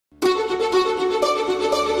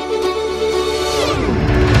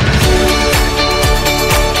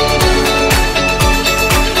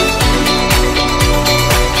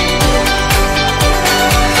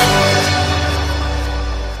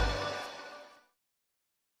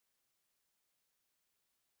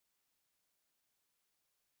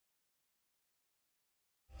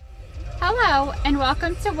Hello and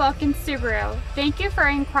welcome to Wilkins Subaru. Thank you for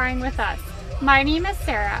inquiring with us. My name is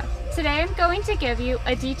Sarah. Today I'm going to give you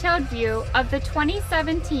a detailed view of the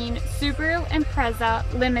 2017 Subaru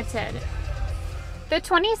Impreza Limited. The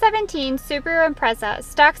 2017 Subaru Impreza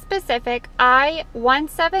stock specific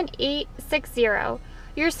I17860.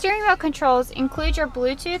 Your steering wheel controls include your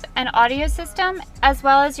Bluetooth and audio system as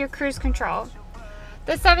well as your cruise control.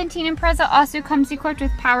 The 17 Impreza also comes equipped with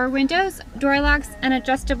power windows, door locks, and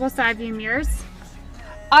adjustable side view mirrors,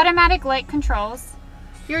 automatic light controls.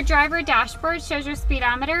 Your driver dashboard shows your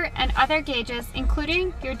speedometer and other gauges,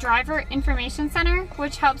 including your driver information center,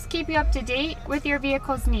 which helps keep you up to date with your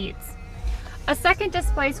vehicle's needs. A second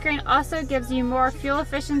display screen also gives you more fuel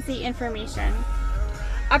efficiency information.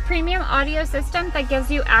 A premium audio system that gives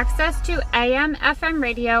you access to AM/FM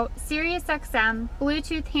radio, Sirius XM,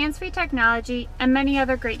 Bluetooth hands-free technology, and many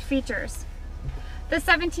other great features. The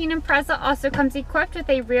 17 Impreza also comes equipped with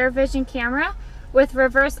a rear vision camera with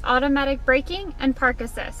reverse automatic braking and park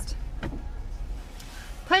assist.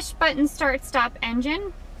 Push button start-stop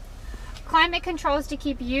engine, climate controls to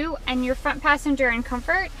keep you and your front passenger in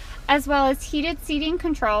comfort, as well as heated seating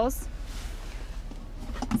controls,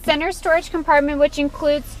 center storage compartment which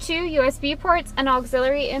includes 2 USB ports, an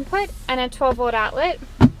auxiliary input, and a 12-volt outlet.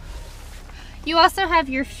 You also have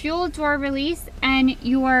your fuel door release and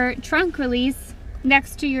your trunk release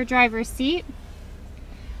next to your driver's seat.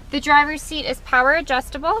 The driver's seat is power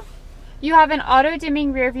adjustable. You have an auto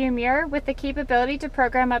dimming rear view mirror with the capability to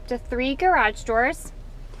program up to 3 garage doors.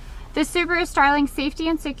 The Subaru Styling safety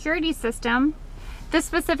and security system. This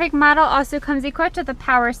specific model also comes equipped with a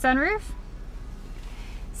power sunroof,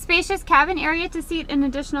 spacious cabin area to seat an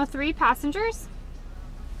additional 3 passengers,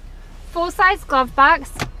 full-size glove box,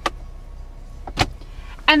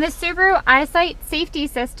 and the Subaru EyeSight safety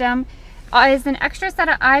system is an extra set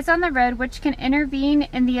of eyes on the road which can intervene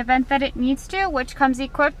in the event that it needs to, which comes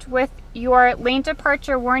equipped with your lane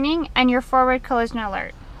departure warning and your forward collision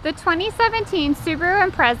alert. The 2017 Subaru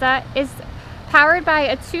Impreza is powered by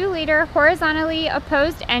a 2-liter horizontally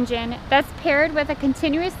opposed engine that's paired with a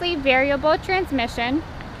continuously variable transmission.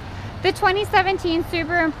 The 2017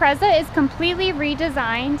 Subaru Impreza is completely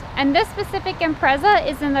redesigned, and this specific Impreza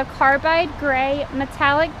is in the carbide gray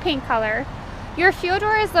metallic paint color. Your fuel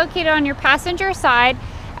door is located on your passenger side,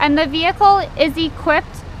 and the vehicle is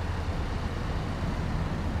equipped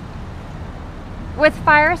with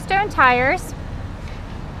Firestone tires,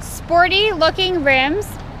 sporty looking rims.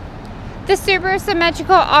 The Subaru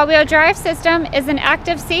symmetrical all-wheel drive system is an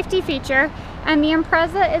active safety feature, and the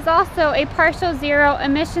Impreza is also a partial zero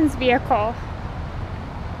emissions vehicle.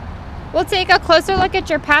 We'll take a closer look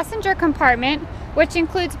at your passenger compartment, which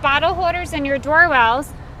includes bottle holders in your door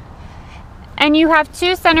wells, and you have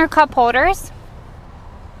 2 center cup holders.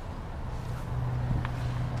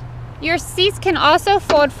 Your seats can also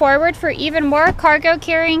fold forward for even more cargo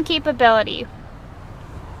carrying capability.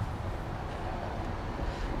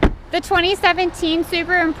 The 2017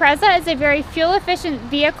 Subaru Impreza is a very fuel-efficient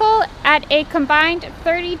vehicle at a combined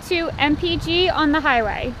 32 mpg on the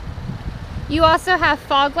highway. You also have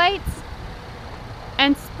fog lights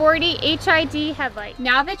and sporty HID headlights.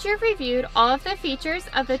 Now that you've reviewed all of the features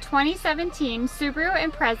of the 2017 Subaru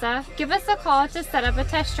Impreza, give us a call to set up a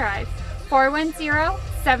test drive.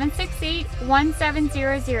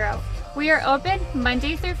 410-768-1700. We are open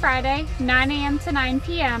Monday through Friday, 9 a.m. to 9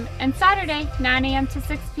 p.m. and Saturday, 9 a.m. to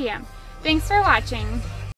 6 p.m. Thanks for watching.